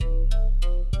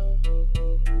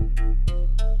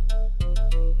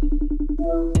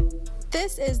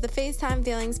This is the FaceTime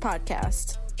Feelings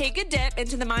podcast. Take a dip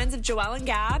into the minds of Joelle and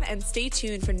Gab and stay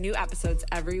tuned for new episodes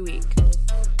every week.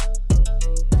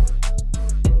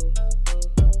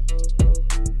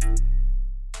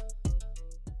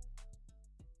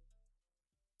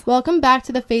 Welcome back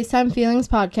to the FaceTime Feelings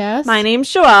podcast. My name's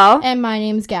Joelle. And my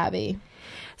name's Gabby.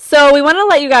 So we want to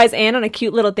let you guys in on a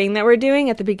cute little thing that we're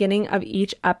doing at the beginning of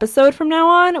each episode from now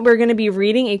on. We're going to be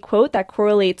reading a quote that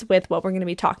correlates with what we're going to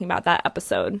be talking about that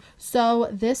episode. So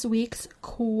this week's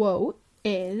quote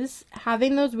is,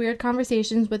 having those weird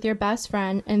conversations with your best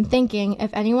friend and thinking if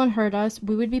anyone hurt us,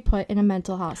 we would be put in a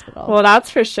mental hospital. Well,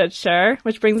 that's for shit sure.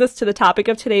 Which brings us to the topic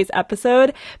of today's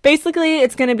episode. Basically,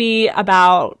 it's going to be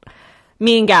about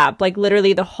me and Gab, like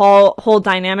literally the whole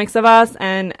dynamics of us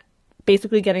and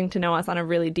basically getting to know us on a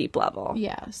really deep level.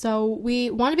 Yeah, so we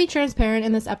want to be transparent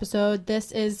in this episode.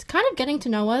 This is kind of getting to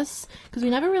know us because we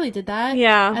never really did that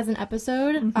as an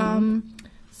episode. Mm-hmm.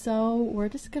 So we're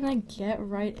just gonna get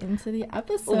right into the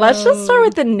episode. Let's just start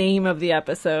with the name of the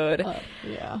episode.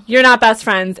 Yeah. You're not best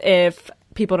friends if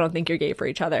people don't think you're gay for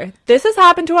each other. This has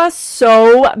happened to us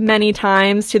so many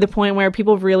times to the point where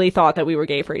people really thought that we were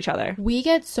gay for each other. We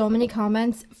get so many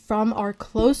comments from our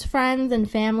close friends and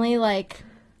family, like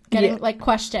getting like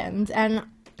questions. And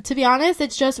to be honest,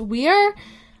 it's just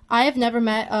I have never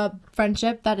met a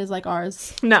friendship that is like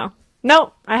ours. No,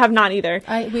 I have not either.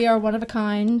 We are one of a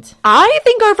kind. I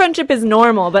think our friendship is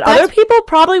normal, but other people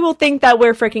probably will think that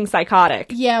we're freaking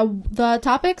psychotic. Yeah, the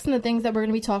topics and the things that we're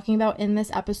going to be talking about in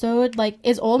this episode, like,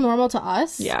 is all normal to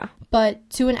us. Yeah. But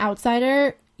to an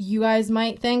outsider, you guys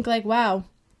might think, like, wow,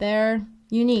 they're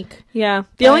unique. Yeah.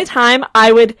 The only time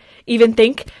I would even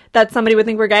think that somebody would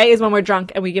think we're gay is when we're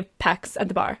drunk and we give pecks at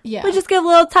the bar. Yeah. We just give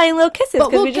little tiny little kisses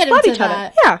because we just love each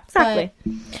other. Yeah, exactly.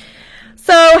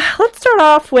 So let's start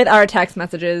off with our text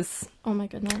messages. Oh my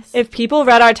goodness. If people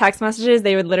read our text messages,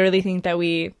 they would literally think that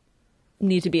we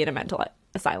need to be in a mental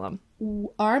asylum.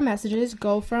 Our messages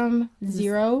go from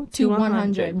 0 to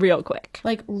 100. Real quick.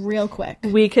 Like, real quick.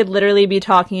 We could literally be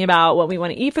talking about what we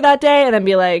want to eat for that day and then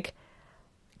be like,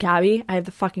 Gabby, I have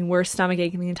the fucking worst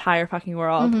stomachache in the entire fucking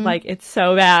world. Mm-hmm. Like, it's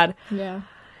so bad. Yeah.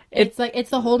 It's like, it's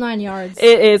the whole 9 yards.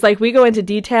 It is. Like, we go into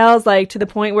details, like, to the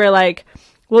point where, like,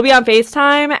 we'll be on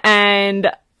FaceTime, and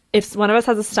if one of us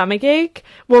has a stomachache,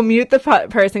 we'll mute the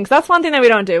person, because that's one thing that we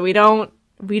don't do. We don't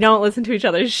listen to each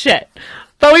other's shit.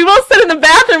 But we will sit in the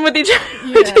bathroom with each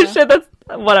other's shit. That's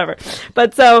whatever.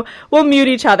 But so we'll mute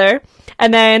each other,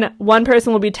 and then one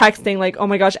person will be texting, like, oh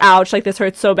my gosh, ouch, like, this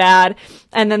hurts so bad.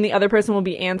 And then the other person will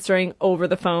be answering over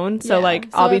the phone. So,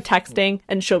 I'll be texting,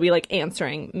 and she'll be, like,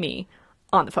 answering me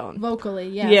on the phone. Vocally,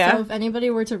 yeah. So if anybody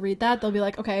were to read that, they'll be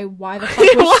like, okay, why the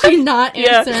fuck was she not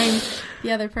answering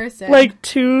the other person? Like,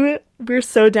 we're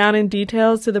so down in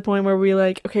details to the point where we're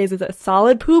like, okay, is it a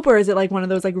solid poop or is it like one of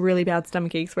those like really bad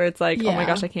stomach aches where it's like, oh my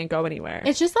gosh, I can't go anywhere.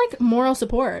 It's just like moral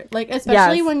support. Like,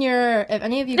 especially when if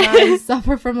any of you guys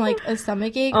suffer from like a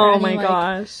stomach ache or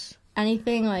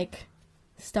anything like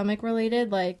stomach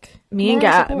related, like me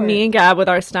and Gab with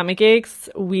our stomach aches,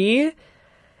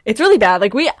 it's really bad.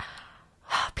 Like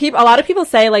a lot of people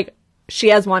say like she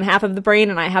has one half of the brain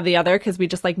and I have the other because we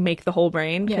just like make the whole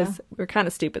brain because we're kind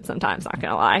of stupid sometimes, not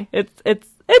gonna lie. It's okay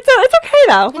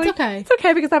though. It's okay. It's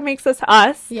okay because that makes us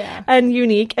us and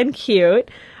unique and cute.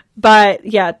 But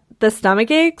yeah, the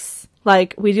stomach aches,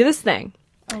 like we do this thing.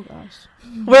 Oh gosh.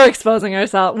 We're exposing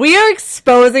ourselves. We are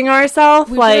exposing ourselves.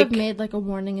 We should have made like a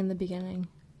warning in the beginning.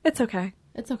 It's okay.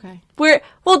 It's okay.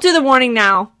 We'll do the warning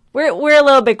now. We're a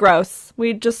little bit gross.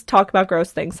 We just talk about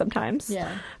gross things sometimes.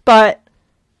 Yeah. But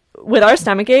with our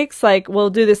stomach aches, like, we'll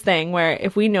do this thing where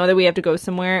if we know that we have to go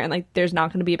somewhere and, like, there's not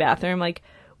going to be a bathroom, like,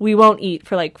 we won't eat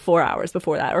for, like, 4 hours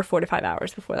before that or 4 to 5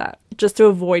 hours before that just to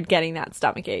avoid getting that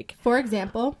stomach ache. For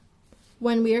example,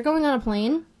 when we are going on a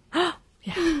plane,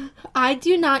 I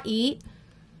do not eat,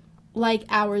 like,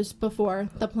 hours before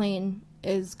the plane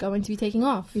is going to be taking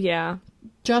off. Yeah.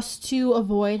 Just to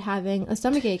avoid having a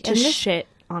stomach ache. And shit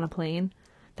on a plane.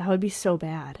 That would be so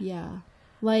bad. Yeah.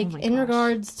 Like, in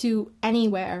regards to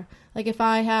anywhere. Like, if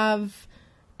I have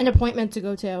an appointment to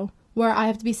go to where I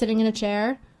have to be sitting in a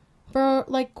chair for,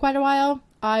 like, quite a while,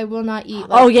 I will not eat.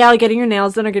 Like, like getting your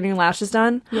nails done or getting your lashes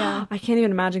done? Yeah. I can't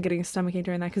even imagine getting a stomachache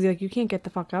during that because, like, you can't get the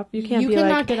fuck up. You can't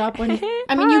cannot get up when...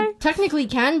 I mean, you technically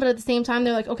can, but at the same time,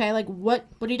 they're like, okay, like, what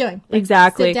are you doing? Like,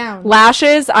 exactly. Sit down.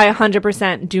 Lashes, I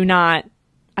 100% do not...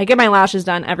 I get my lashes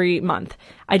done every month.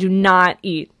 I do not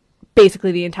eat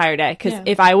basically the entire day because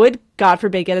if I would, God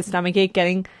forbid, get a stomachache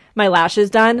getting my lashes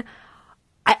done,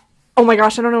 oh my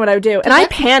gosh, I don't know what I would do. And I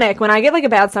panic when I get like a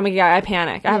bad stomachache. I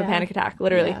panic. I have a panic attack,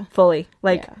 literally, fully,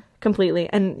 like completely.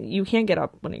 And you can't get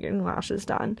up when you're getting lashes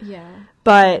done. Yeah.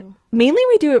 But mainly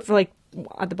we do it for, like,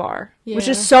 at the bar, which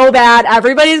Yeah. is so bad.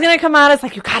 Everybody's gonna come at us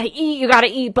like, you gotta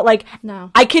eat. But, like,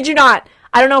 No. I kid you not.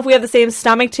 I don't know if we have the same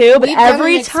stomach too, but We've done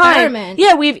every an time, experiment.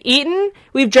 yeah, we've eaten,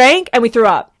 we've drank, and we threw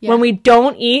up. Yeah. When we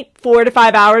don't eat 4 to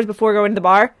 5 hours before going to the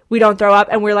bar, we don't throw up,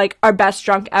 and we're like our best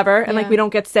drunk ever, and like Yeah. we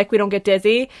don't get sick, we don't get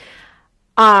dizzy.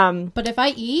 But if I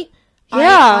eat,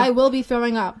 Yeah. I will be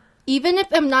throwing up. Even if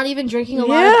I'm not even drinking a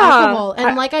lot of Yeah. alcohol.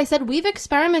 And like I said, we've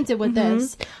experimented with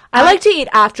this. I like to eat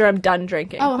after I'm done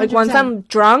drinking. Oh, like once 100%. I'm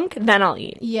drunk, then I'll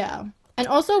eat. Yeah. And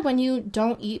also, when you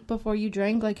don't eat before you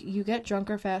drink, like, you get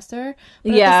drunker faster.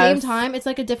 But at Yes. the same time, it's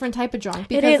like a different type of drunk. It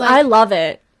Because, is. like, I love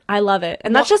it.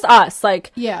 And that's just us.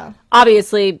 Like, yeah.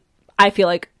 obviously, I feel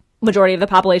like majority of the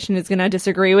population is gonna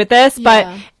disagree with this, but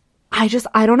Yeah.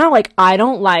 I don't know, like, I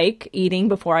don't like eating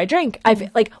before I drink.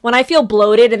 Like, when I feel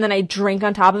bloated and then I drink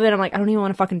on top of it, I'm like, I don't even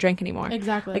want to fucking drink anymore.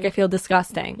 Exactly. Like, I feel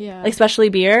disgusting. Yeah. Like, especially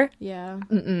beer. Yeah.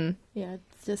 Mm-mm. Yeah,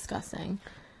 it's disgusting.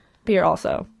 Beer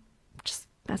also just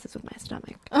messes with my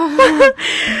stomach.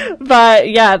 But,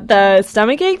 yeah, the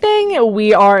stomachache thing,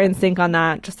 we are in sync on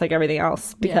that, just like everything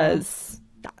else. Because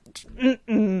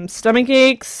stomach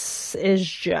aches is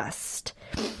just...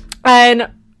 And...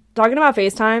 Talking about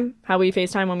FaceTime, how we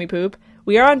FaceTime when we poop,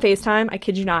 we are on FaceTime, I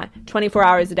kid you not, 24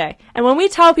 hours a day. And when we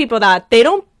tell people that,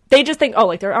 they just think, oh,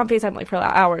 like, they're on FaceTime, like, for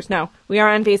hours. No, we are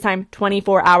on FaceTime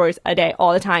 24 hours a day,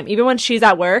 all the time. Even when she's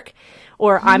at work,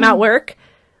 or I'm at work,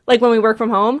 like, when we work from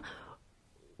home,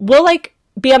 we'll, like,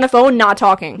 be on the phone not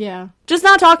talking. Yeah. Just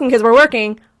not talking because we're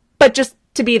working, but just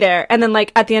to be there. And then,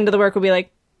 like, at the end of the work, we'll be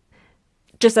like,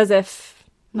 just as if...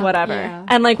 whatever. Yeah.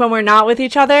 And like when we're not with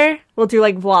each other, we'll do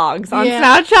like vlogs on Yeah.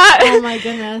 Snapchat. Oh my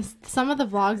goodness. Some of the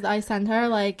vlogs that I send her,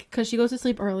 like, because she goes to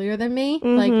sleep earlier than me,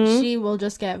 like, she will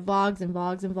just get vlogs and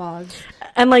vlogs and vlogs.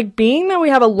 And like being that we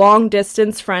have a long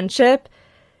distance friendship,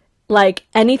 like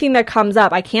anything that comes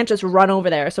up, I can't just run over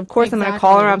there. So of course I'm going to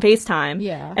call her on FaceTime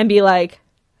Yeah. and be like,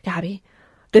 Gabby,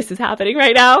 this is happening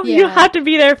right now. You Yeah. have to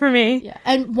be there for me. Yeah.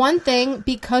 And one thing,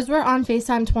 because we're on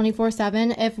FaceTime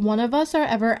 24/7, if one of us are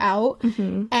ever out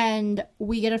and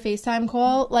we get a FaceTime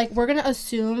call, like, we're going to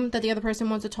assume that the other person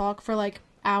wants to talk for, like,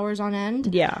 hours on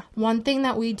end. Yeah. One thing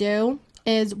that we do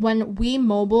is when we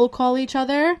mobile call each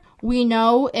other, we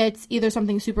know it's either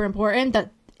something super important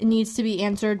that needs to be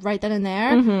answered right then and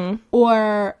there,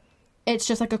 or it's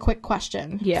just, like, a quick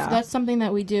question. Yeah. So that's something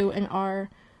that we do in our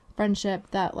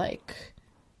friendship that, like,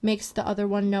 makes the other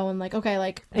one know and like, okay,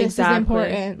 like, this Exactly. is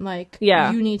important, like,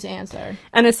 Yeah. you need to answer.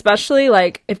 And especially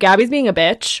like if Gabby's being a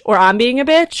bitch or I'm being a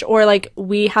bitch or like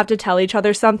we have to tell each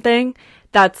other something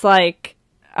that's like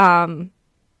gonna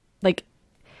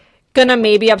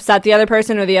maybe upset the other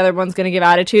person or the other one's gonna give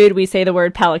attitude, we say the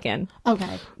word pelican.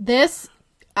 Okay, this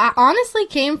honestly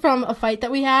came from a fight that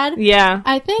we had. Yeah.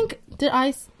 I think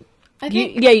I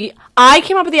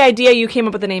came up with the idea, you came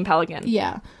up with the name pelican.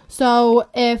 Yeah. So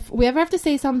if we ever have to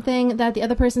say something that the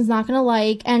other person's not going to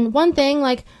like, and one thing,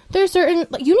 like, there's certain,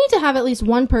 like, you need to have at least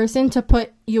one person to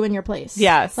put you in your place.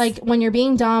 Yes. Like, when you're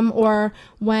being dumb or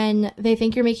when they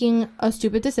think you're making a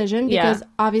stupid decision, because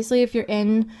obviously if you're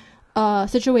in a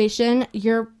situation,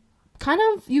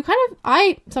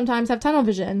 I sometimes have tunnel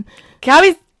vision.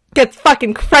 Gabby gets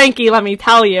fucking cranky, let me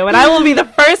tell you. And I will be the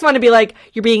first one to be like,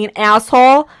 you're being an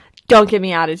asshole. Don't give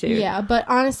me attitude. Yeah, but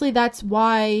honestly, that's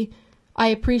why I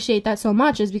appreciate that so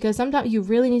much, is because sometimes you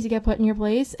really need to get put in your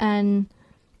place, and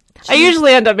I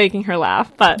usually end up making her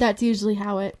laugh, but that's usually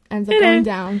how it ends up going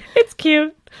down. It's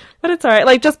cute, but it's alright.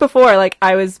 Like, just before, like,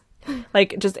 I was,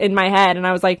 like, just in my head, and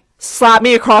I was like, slap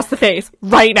me across the face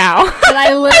right now. And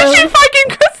I literally, She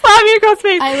fucking slapped me across the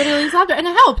face. I literally slapped her, and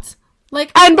it helped. Like,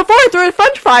 And before I threw a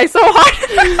french fry so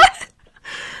hard.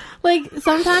 like,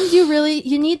 sometimes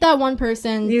you need that one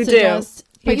person You to do. just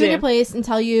put you in do. your place and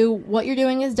tell you what you're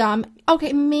doing is dumb.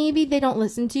 Okay, maybe they don't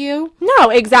listen to you. No,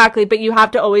 exactly. But you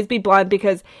have to always be blunt,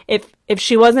 because if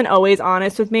she wasn't always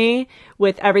honest with me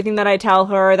with everything that I tell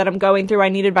her that I'm going through, I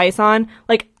need advice on,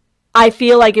 like, I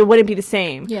feel like it wouldn't be the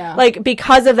same. Yeah. Like,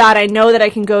 because of that, I know that I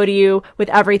can go to you with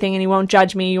everything and you won't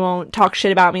judge me. You won't talk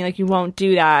shit about me. Like, you won't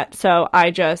do that. So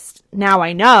now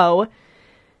I know,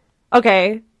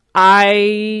 okay,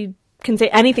 I can say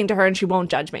anything to her and she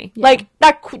won't judge me. Yeah. Like,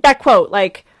 that quote,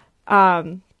 like,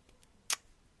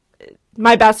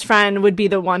 my best friend would be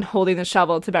the one holding the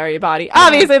shovel to bury a body.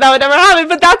 Obviously, that would never happen,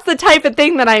 but that's the type of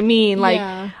thing that I mean. Like,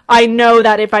 Yeah. I know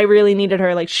that if I really needed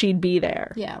her, like, she'd be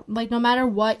there. Yeah, like, no matter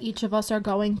what each of us are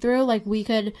going through, like, we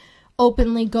could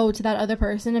openly go to that other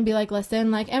person and be like,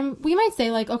 listen, like, and we might say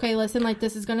like, okay, listen, like,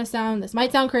 this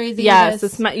might sound crazy.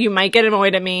 Yes, you might get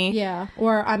annoyed at me. Yeah.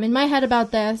 Or I'm in my head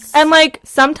about this. And like,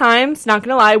 sometimes, not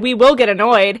gonna lie, we will get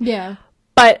annoyed. Yeah.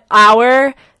 But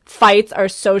our fights are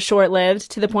so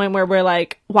short-lived to the point where we're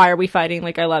like, why are we fighting?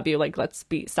 Like, I love you. Like,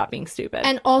 stop being stupid.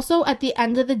 And also, at the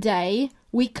end of the day,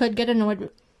 we could get annoyed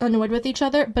with each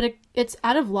other, but it's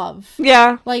out of love.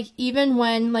 Yeah. Like, even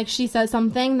when, like, she says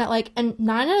something that, like, and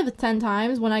 9 out of 10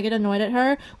 times when I get annoyed at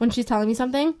her, when she's telling me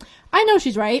something, I know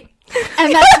she's right.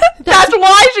 And that's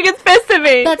why she gets pissed at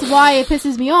me. That's why it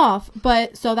pisses me off.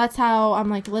 But, so that's how I'm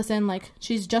like, listen, like,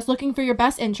 she's just looking for your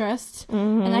best interest.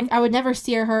 Mm-hmm. And I would never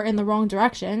steer her in the wrong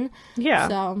direction. Yeah.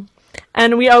 So.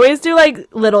 And we always do, like,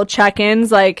 little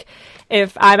check-ins, like,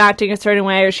 if I'm acting a certain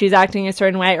way or she's acting a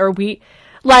certain way, or we,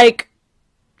 like,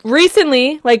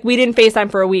 recently, like, we didn't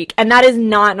FaceTime for a week, and that is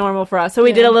not normal for us. So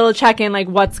we did a little check-in, like,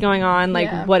 what's going on,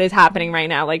 like, what is happening right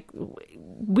now. Like,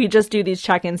 we just do these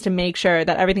check-ins to make sure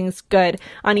that everything's good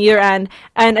on either end.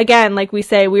 And again, like we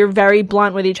say, we're very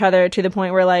blunt with each other to the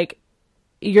point where, like,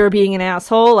 you're being an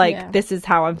asshole. Like, this is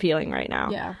how I'm feeling right now.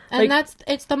 Yeah. And like,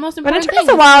 it's the most important thing. But it took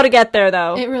us a while to get there,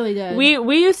 though. It really did.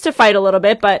 We used to fight a little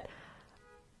bit, but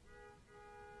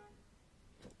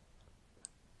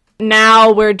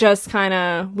now we're just kind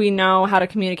of, we know how to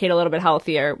communicate a little bit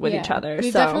healthier with each other.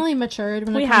 We've so definitely matured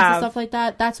when it comes to stuff like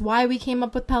that. That's why we came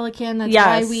up with Pelican. That's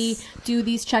why we do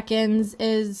these check-ins,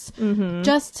 is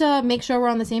just to make sure we're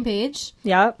on the same page.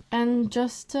 Yep. And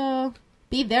just to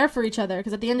be there for each other.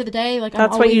 Because at the end of the day, like,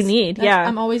 that's what you need. Yeah.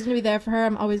 I'm always going to be there for her.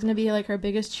 I'm always going to be, like, her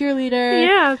biggest cheerleader.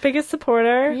 Yeah, biggest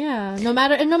supporter. Yeah. No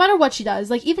matter what she does.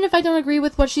 Like, even if I don't agree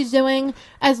with what she's doing,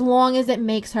 as long as it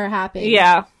makes her happy.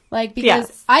 Yeah. Like,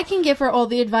 because I can give her all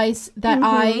the advice that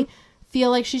I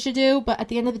feel like she should do, but at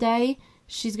the end of the day,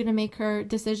 she's going to make her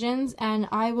decisions, and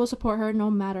I will support her no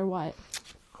matter what.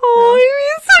 Oh,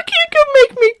 you're so cute. You can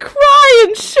make me cry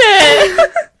and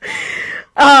shit.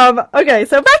 Okay,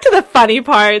 so back to the funny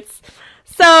parts.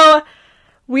 So,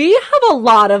 we have a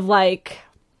lot of, like,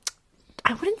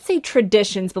 I wouldn't say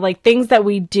traditions, but, like, things that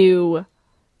we do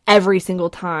every single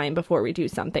time before we do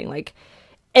something. Like,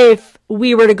 if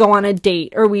we were to go on a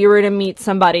date or we were to meet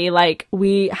somebody, like,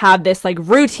 we have this, like,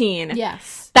 routine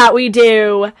that we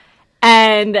do.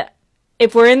 And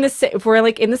if we're in the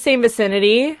same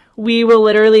vicinity, we will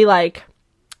literally, like,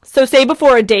 so say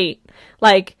before a date,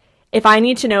 like, if I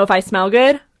need to know if I smell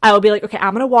good, I will be like, okay,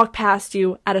 I'm going to walk past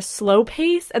you at a slow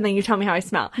pace, and then you tell me how I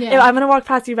smell. Yeah. If I'm going to walk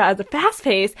past you at a fast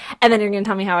pace, and then you're going to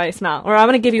tell me how I smell. Or I'm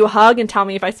going to give you a hug and tell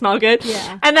me if I smell good.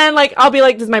 Yeah. And then, like, I'll be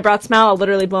like, does my breath smell? I'll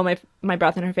literally blow my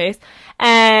breath in her face.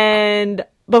 And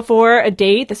before a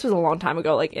date, this was a long time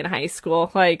ago, like, in high school,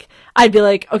 like, I'd be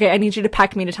like, okay, I need you to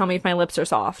peck me to tell me if my lips are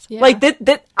soft. Yeah. Like,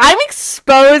 I'm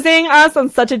exposing us on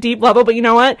such a deep level, but you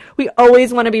know what? We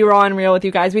always want to be raw and real with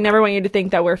you guys. We never want you to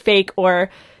think that we're fake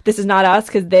or this is not us,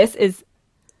 because this is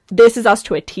us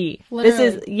to a T. Literally,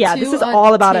 this is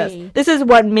all about us. This is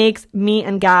what makes me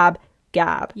and Gab.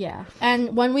 Yeah.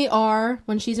 And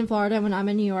when she's in Florida and when I'm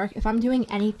in New York, if I'm doing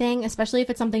anything, especially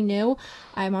if it's something new,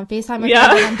 I'm on FaceTime with her,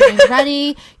 I'm getting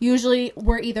ready. Usually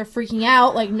we're either freaking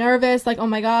out, like, nervous, like, oh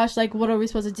my gosh, like, what are we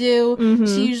supposed to do? Mm-hmm.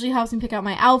 She usually helps me pick out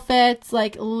my outfits,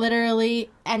 like, literally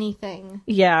anything.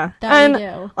 Yeah. That we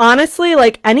do. Honestly,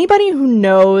 like, anybody who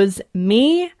knows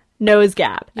me knows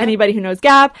Gab. Yep. Anybody who knows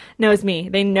Gab knows me.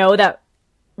 They know that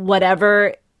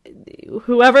whatever,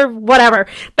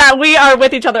 that we are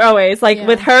with each other always. Like,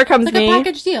 with her comes it's like me. a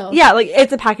package deal. Yeah, like,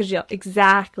 it's a package deal.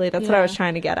 Exactly. That's what I was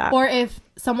trying to get at. Or if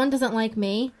someone doesn't like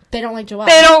me, they don't like Joelle.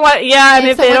 They don't like, and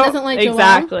if they doesn't like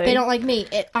Joelle, they don't like me.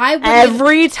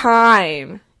 Every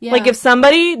time. Yeah. Like, if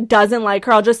somebody doesn't like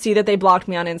her, I'll just see that they blocked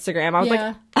me on Instagram. I was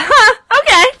like,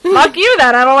 okay, fuck you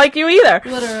then. I don't like you either.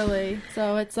 Literally.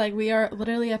 So it's like, we are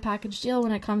literally a package deal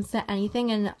when it comes to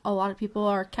anything, and a lot of people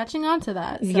are catching on to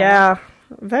that. So. Yeah.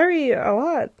 A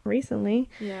lot recently.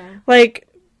 Yeah. Like,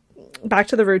 back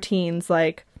to the routines,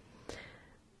 like,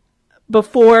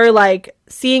 before, like,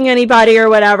 seeing anybody or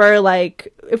whatever,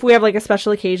 like, if we have, like, a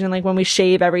special occasion, like, when we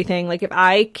shave everything, like, if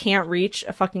I can't reach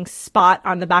a fucking spot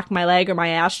on the back of my leg or my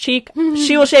ass cheek,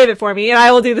 she will shave it for me, and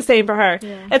I will do the same for her.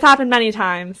 Yeah. It's happened many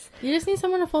times. You just need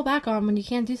someone to fall back on when you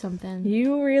can't do something.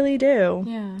 You really do.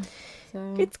 Yeah.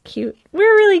 So. It's cute. We're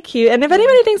really cute. And if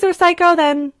anybody thinks we're psycho,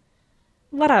 then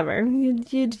whatever.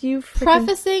 You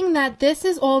prefacing that this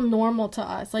is all normal to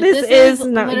us. Like, this is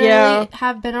literally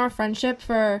have been our friendship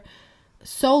for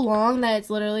so long that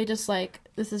it's literally just like,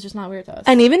 this is just not weird to us.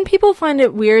 And even people find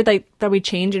it weird, like, that we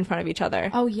change in front of each other.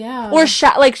 Oh yeah. Or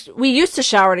like, we used to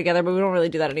shower together, but we don't really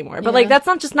do that anymore. But like,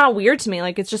 that's not weird to me.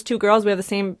 Like, it's just two girls. We have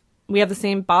the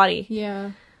same body.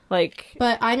 Yeah. Like,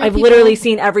 but I know I've literally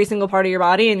seen every single part of your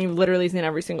body, and you've literally seen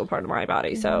every single part of my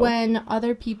body. So when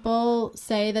other people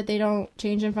say that they don't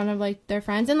change in front of like their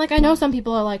friends, and like I know some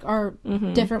people are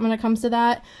different when it comes to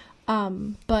that,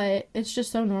 but it's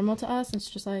just so normal to us. It's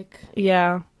just like,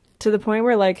 yeah, to the point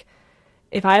where like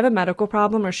if I have a medical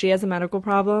problem or she has a medical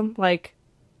problem, like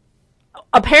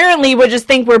apparently would just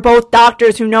think we're both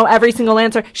doctors who know every single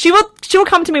answer. She will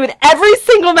come to me with every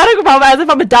single medical problem as if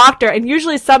I'm a doctor, and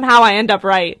usually somehow I end up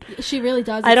right. She really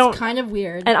does. It's kind of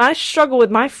weird. And I struggle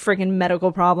with my freaking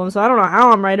medical problems, so I don't know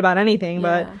how I'm right about anything,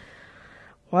 but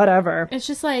whatever. It's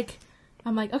just like,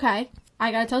 I'm like, okay,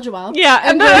 I gotta tell Joelle. Yeah,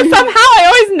 and then somehow I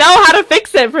always know how to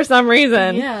fix it for some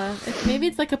reason. Yeah, maybe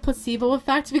it's like a placebo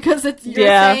effect because you're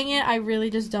saying it. I really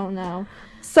just don't know.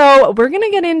 So we're going to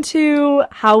get into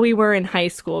how we were in high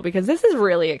school, because this is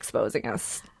really exposing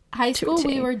us. High school,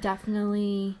 we were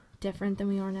definitely different than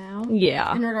we are now.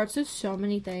 Yeah. In regards to so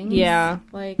many things. Yeah.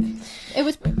 Like,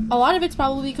 a lot of it's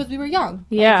probably because we were young.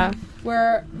 Yeah. Like,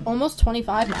 we're almost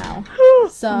 25 now.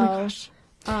 So, oh my gosh.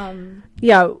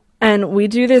 Yeah, and we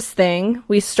do this thing.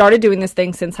 We started doing this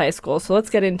thing since high school, so let's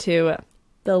get into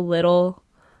the Little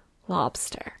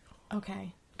Lobster.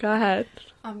 Okay. Go ahead.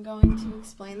 I'm going to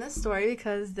explain this story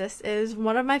because this is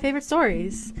one of my favorite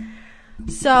stories.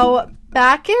 So,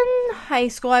 back in high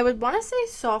school, I would want to say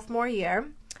sophomore year,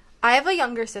 I have a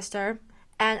younger sister,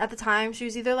 and at the time, she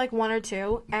was either like 1 or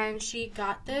 2, and she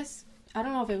got this, I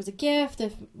don't know if it was a gift,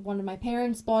 if one of my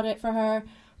parents bought it for her,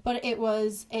 but it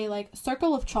was a like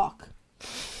circle of chalk.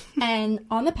 And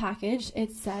on the package,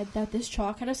 it said that this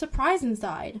chalk had a surprise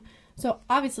inside. So,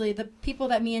 obviously, the people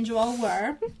that me and Joelle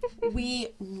were, we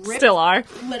ripped... Still are.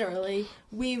 Literally.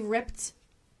 We ripped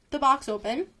the box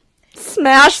open.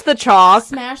 Smashed the chalk.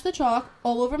 Smashed the chalk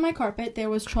all over my carpet. There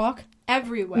was chalk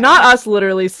everywhere. Not us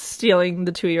literally stealing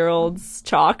the 2-year-old's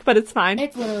chalk, but it's fine.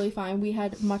 It's literally fine. We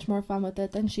had much more fun with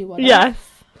it than she would have. Yes.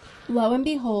 Lo and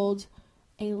behold,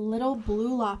 a little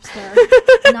blue lobster,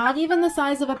 not even the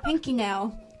size of a pinky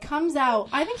nail, comes out.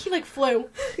 I think he like flew.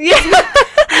 Yeah.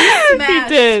 He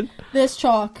did. This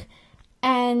chalk.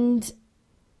 And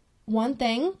one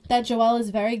thing that Joelle is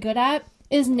very good at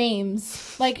is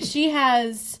names. Like, she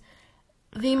has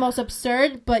the most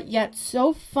absurd but yet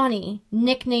so funny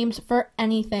nicknames for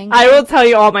anything. I will tell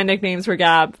you all my nicknames for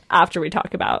Gab after we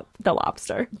talk about the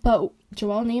lobster. But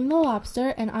Joelle named the lobster,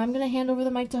 and I'm going to hand over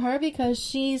the mic to her because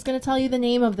she's going to tell you the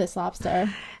name of this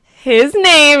lobster. His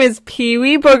name is Pee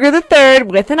Wee Booger III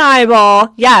with an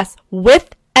eyeball. Yes,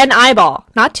 with an eyeball.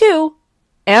 Not 2.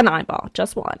 An eyeball.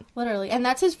 Just 1. Literally. And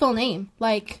that's his full name.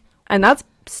 Like... And that's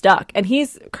stuck. And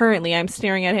he's currently, I'm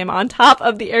staring at him on top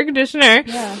of the air conditioner.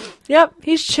 Yeah. Yep.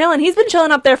 He's chilling. He's been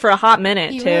chilling up there for a hot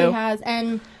minute, He too. really has.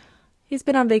 And... He's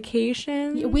been on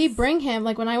vacation. We bring him,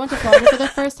 like when I went to Florida for the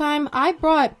first time, I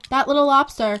brought that little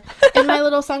lobster in my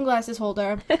little sunglasses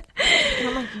holder. And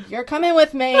I'm like, you're coming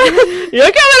with me.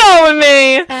 You're coming home with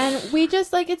me. And we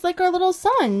just, like, it's like our little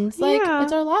son. It's like,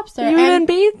 it's our lobster. You even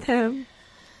bathed him.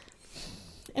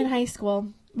 In high school,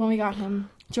 when we got him,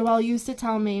 Joelle used to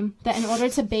tell me that in order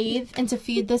to bathe and to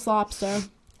feed this lobster,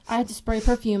 I had to spray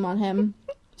perfume on him.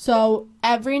 So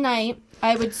every night,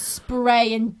 I would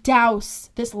spray and douse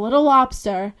this little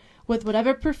lobster with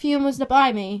whatever perfume was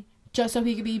by me, just so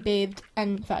he could be bathed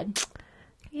and fed.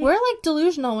 Yeah. We're, like,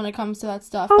 delusional when it comes to that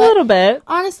stuff. A little bit.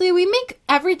 Honestly, we make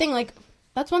everything, like,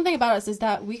 that's one thing about us, is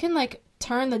that we can, like,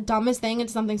 turn the dumbest thing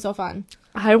into something so fun.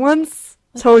 I once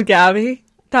told Gabby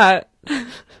that...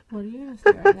 What are you going to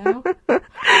say right now?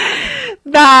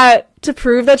 That to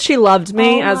prove that she loved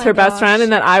me as her best friend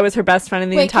and that I was her best friend in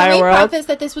the entire world. Can we preface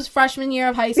that this was freshman year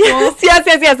of high school?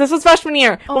 Yes. This was freshman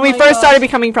year when we first started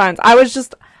becoming friends. I was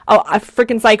just a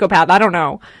freaking psychopath. I don't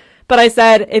know. But I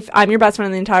said, if I'm your best friend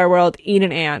in the entire world, eat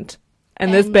an ant.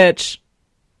 And this bitch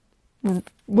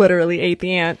literally ate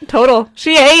the ant. Total.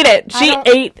 She ate it. She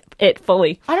ate it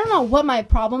fully. I don't know what my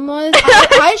problem was.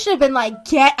 I should have been like,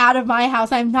 get out of my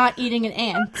house. I'm not eating an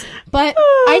ant. But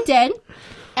I did.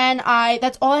 And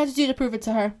that's all I had to do to prove it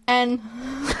to her. And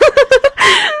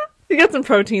you got some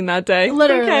protein that day.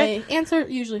 Literally. Okay. Ants are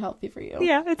usually healthy for you.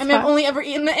 Yeah, it's I've only ever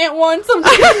eaten the ant once.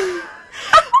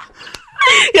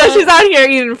 Yeah, she's out here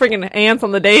eating freaking ants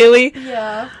on the daily.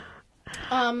 Yeah.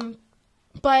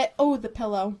 But, the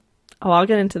pillow. Oh, I'll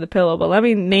get into the pillow, but let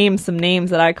me name some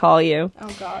names that I call you.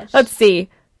 Oh, gosh. Let's see.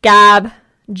 Gab,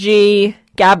 G,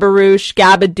 Gabaroosh,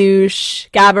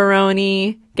 Gabadoosh,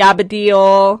 Gabaroni,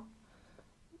 Gabadeel,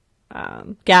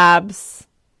 Gabs.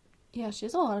 Yeah, she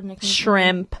has a lot of nicknames.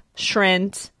 Shrimp,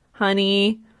 Shrint,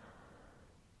 Honey,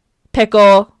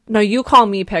 Pickle. No, you call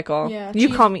me Pickle. Yeah.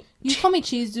 You call me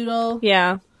Cheese Doodle.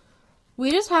 Yeah.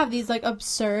 We just have these, like,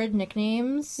 absurd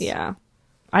nicknames. Yeah.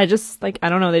 I just, like, I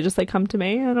don't know. They just, like, come to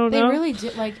me. I don't know. They really do,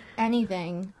 like,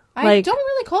 anything. I Like- don't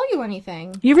really call you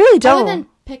anything. You really don't. Other than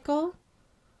Pickle.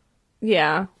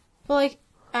 Yeah. But, like,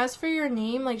 as for your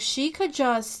name, like, she could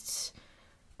just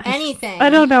anything. I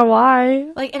don't know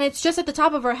why. Like, and it's just at the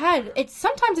top of her head.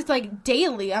 Sometimes it's like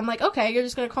daily. I'm like, okay, you're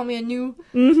just gonna call me a new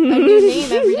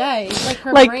name every day. Like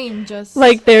her Like- brain just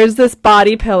Like, there's this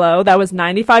body pillow that was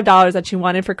 $95 that she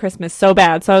wanted for Christmas so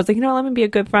bad. So I was like, you know, let me be a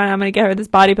good friend. I'm going to get her this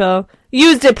body pillow.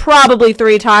 Used it probably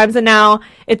 3 times, and now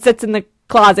it sits in the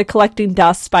closet collecting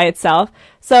dust by itself.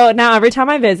 So now every time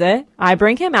I visit, I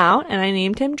bring him out, and I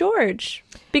named him George.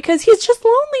 Because he's just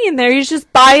lonely in there. He's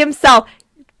just by himself.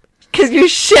 Because you're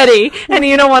shitty, and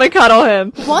you don't want to cuddle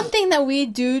him. One thing that we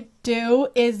do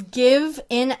is give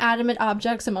inanimate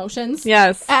objects emotions.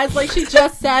 Yes. As, like, she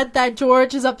just said that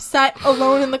George is upset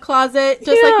alone in the closet,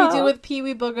 just like we do with Pee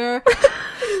Wee Booger.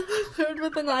 Third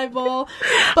with an eyeball.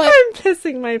 But I'm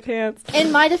pissing my pants.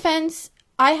 in my defense,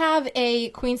 I have a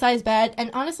queen-size bed,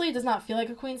 and honestly, it does not feel like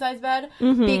a queen-size bed.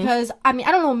 Because, I mean,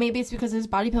 I don't know, maybe it's because his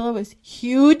body pillow is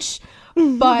huge,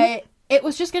 but it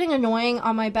was just getting annoying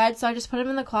on my bed, so I just put him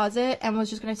in the closet and was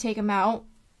just going to take him out,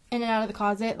 in and out of the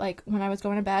closet, like, when I was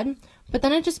going to bed. But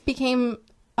then it just became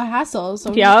a hassle,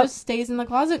 so he just stays in the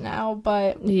closet now,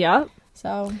 but... Yep.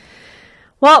 So...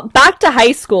 Well, back to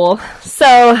high school.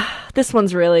 So, this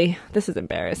is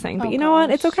embarrassing. But you know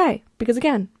what? It's okay. Because,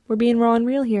 again, we're being raw and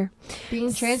real here.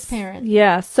 Being transparent.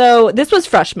 Yeah. So, this was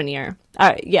freshman year.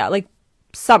 Like,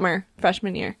 summer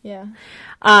freshman year. Yeah.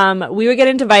 We would get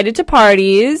invited to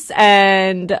parties,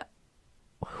 and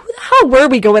who the hell were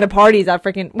we going to parties at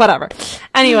freaking whatever?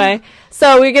 Anyway,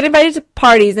 so we get invited to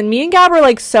parties, and me and Gab were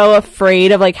like so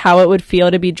afraid of like how it would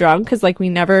feel to be drunk, because like we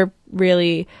never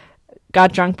really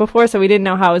got drunk before, so we didn't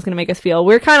know how it was going to make us feel.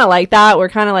 We're kind of like that. We're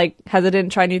kind of like hesitant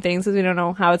to try new things because we don't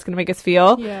know how it's going to make us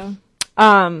feel. Yeah.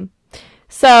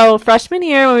 So freshman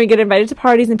year, when we get invited to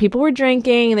parties and people were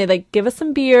drinking and they'd like give us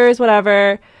some beers,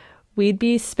 whatever, we'd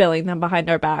be spilling them behind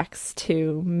our backs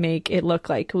to make it look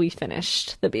like we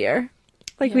finished the beer.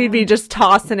 Like, we'd be just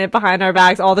tossing it behind our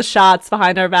backs, all the shots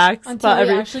behind our backs. Until we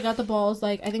actually got the balls,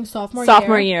 like, I think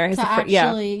sophomore year. To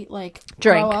actually, like,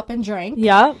 drink. grow up and drink.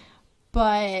 Yeah.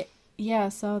 But, yeah,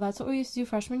 so that's what we used to do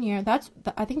freshman year.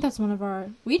 I think that's one of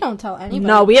our... We don't tell anybody.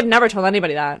 No, we have never told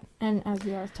anybody that. And as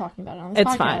we are talking about it on this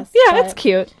podcast. It's fine. Yeah, it's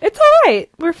cute. It's all right.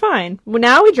 We're fine. Well,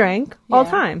 now we drink all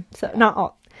the time. So, not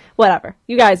all... Whatever.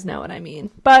 You guys know what I mean.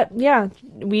 But, yeah,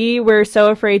 we were so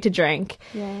afraid to drink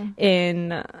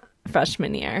in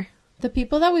freshman year. The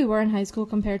people that we were in high school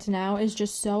compared to now is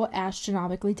just so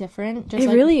astronomically different. Just it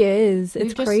like, really is.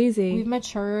 It's crazy. We've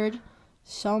matured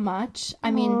so much.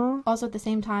 I mean, also at the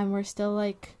same time, we're still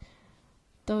like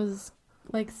those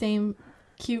like same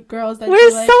cute girls that we're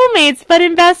soulmates, but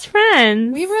in best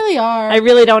friends. We really are. I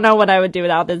really don't know what I would do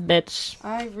without this bitch.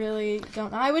 I really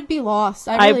don't. I would be lost.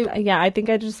 I think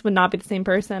I just would not be the same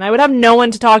person. I would have no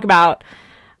one to talk about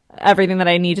everything that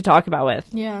I need to talk about with.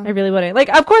 Yeah. I really wouldn't. Like,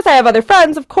 of course I have other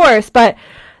friends, of course, but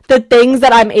the things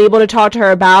that I'm able to talk to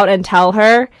her about and tell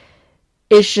her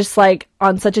is just like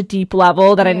on such a deep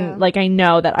level that I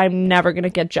know that I'm never going to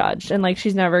get judged, and like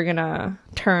she's never going to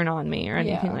turn on me or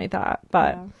anything like that.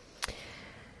 But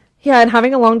yeah, and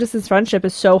having a long distance friendship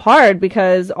is so hard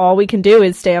because all we can do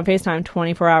is stay on FaceTime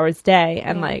 24 hours a day,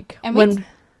 and when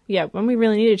we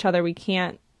really need each other, we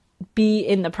can't be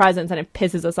in the presence, and it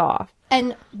pisses us off.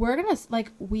 And we're gonna,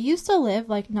 like, we used to live,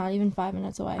 like, not even 5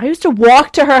 minutes away. I used to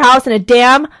walk to her house in a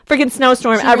damn freaking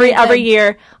snowstorm every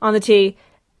year on the T.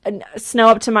 Snow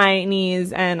up to my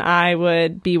knees, and I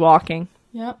would be walking.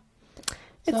 Yep.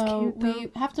 It's so cute, though.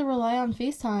 we have to rely on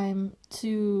FaceTime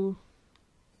to...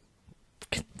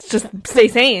 Just stay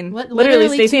sane. Literally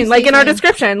stay sane. Like, in our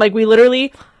description, like, we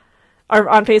literally are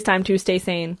on FaceTime to stay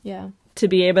sane. Yeah. To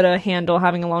be able to handle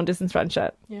having a long-distance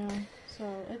friendship. Yeah. So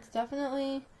it's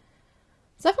definitely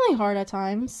hard at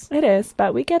times. It is,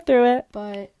 but we get through it.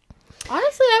 But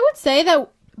honestly, I would say that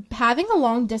having a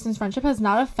long distance friendship has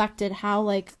not affected how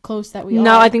like close that we are.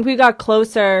 No, I think we got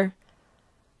closer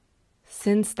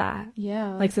since that.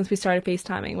 Yeah. Like since we started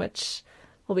FaceTiming, which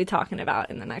we'll be talking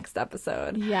about in the next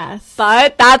episode. Yes.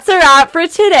 But that's a wrap for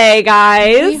today,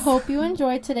 guys. We hope you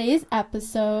enjoyed today's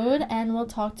episode, and we'll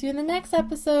talk to you in the next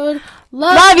episode.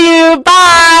 Love you.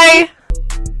 Bye.